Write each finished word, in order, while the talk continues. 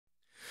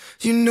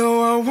You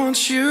know I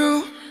want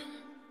you.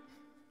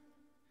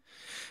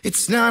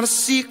 It's not a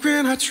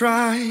secret I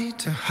try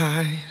to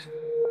hide.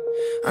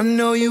 I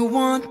know you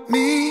want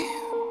me,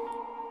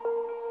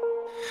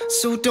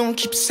 so don't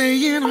keep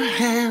saying our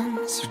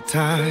hands are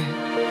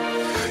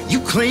tied.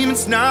 You claim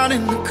it's not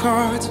in the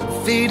cards,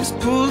 fate is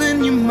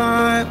pulling you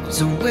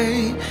miles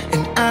away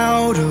and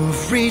out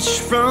of reach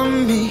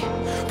from me.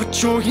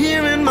 But you're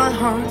here in my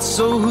heart,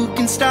 so who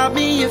can stop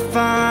me if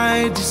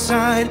I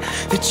decide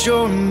that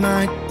you're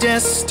my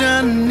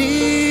destiny?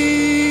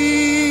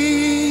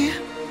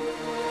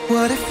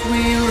 What if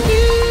we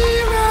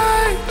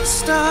rewrite the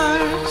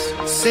stars?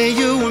 Say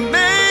you were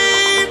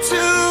made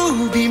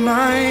to be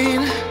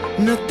mine.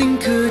 Nothing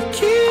could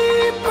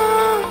keep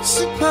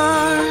us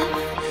apart.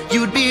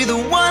 You'd be the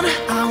one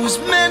I was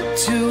meant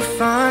to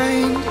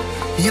find.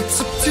 It's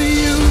up to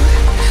you,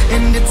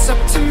 and it's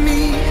up to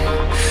me.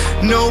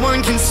 No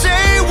one can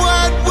say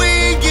what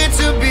we get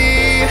to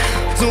be.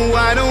 So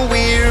why don't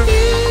we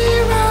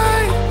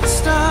rewrite the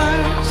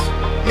stars?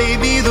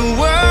 Maybe the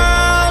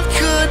world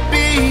could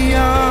be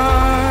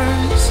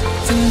ours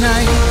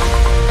tonight.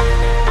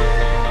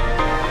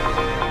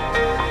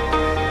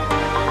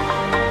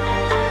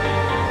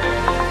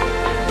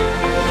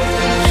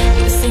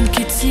 You think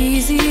it's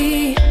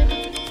easy.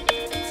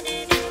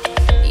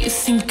 You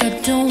think I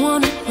don't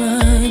wanna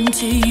run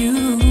to you,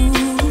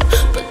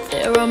 but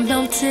there are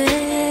mountains,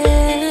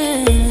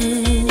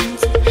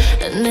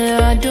 and there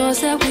are doors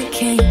that we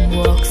can't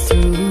walk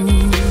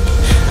through.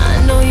 I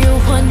know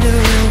you're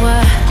wondering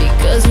why,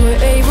 because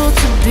we're able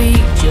to be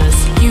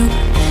just you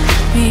and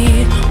me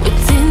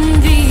within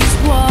these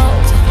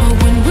walls. But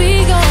when we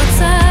go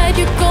outside,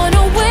 you're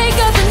gonna wake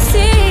up and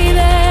see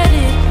that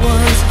it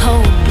was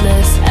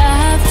hopeless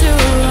after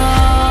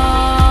all.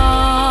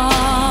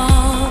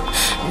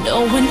 No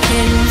one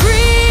can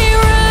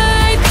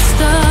rewrite the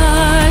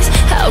stars.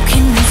 How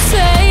can you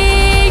say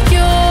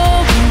you're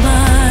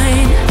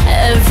mine?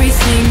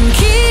 Everything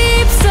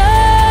keeps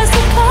us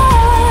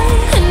apart,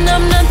 and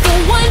I'm not the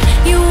one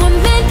you were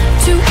meant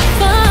to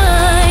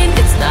find.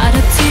 It's not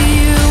up to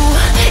you,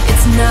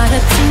 it's not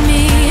up to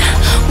me,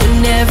 when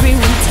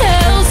everyone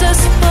tells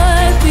us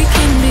what we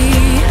can be.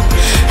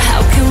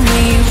 How can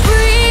we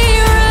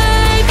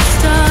rewrite the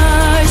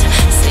stars?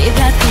 Say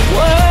that the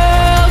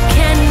world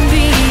can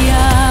be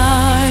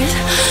ours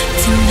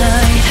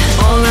tonight.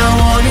 All I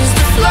want is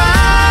to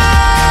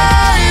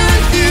fly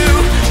with you.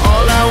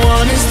 All I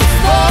want is to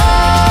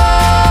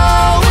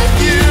fall with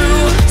you.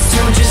 So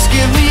just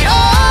give me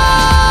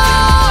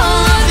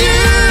all of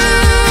you.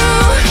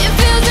 It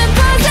feels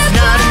impossible. It's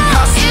not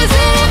impossible. Is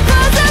it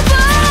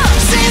impossible?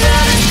 Say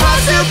that it's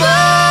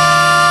possible.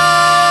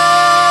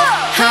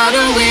 How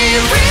do we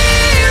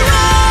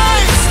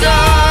rewrite the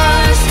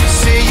stars?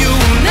 Say you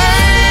were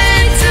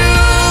made to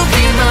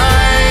be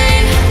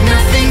mine.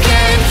 Nothing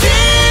can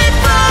keep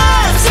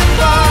us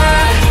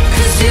apart,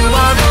 'cause you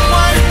are the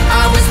one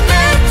I was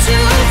meant to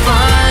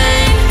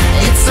find.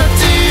 It's up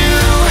to you,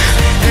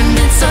 and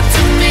it's up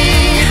to me.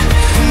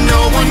 No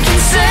one can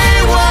say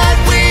what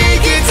we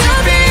get to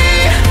be.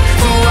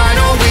 So why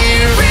don't we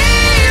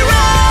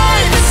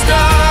rewrite the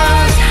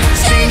stars,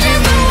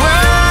 changing the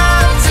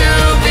world to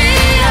be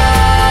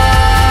ours?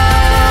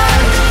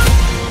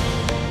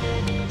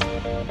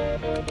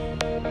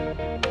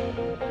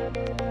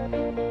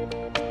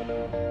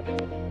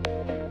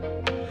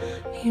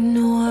 You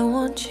know I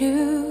want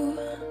you.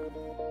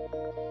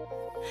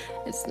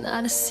 It's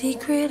not a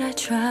secret I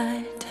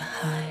tried to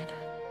hide,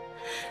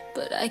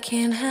 but I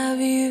can't have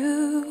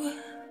you.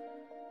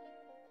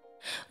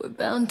 We're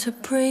bound to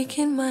break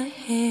and my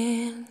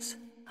hands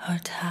are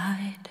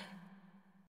tied.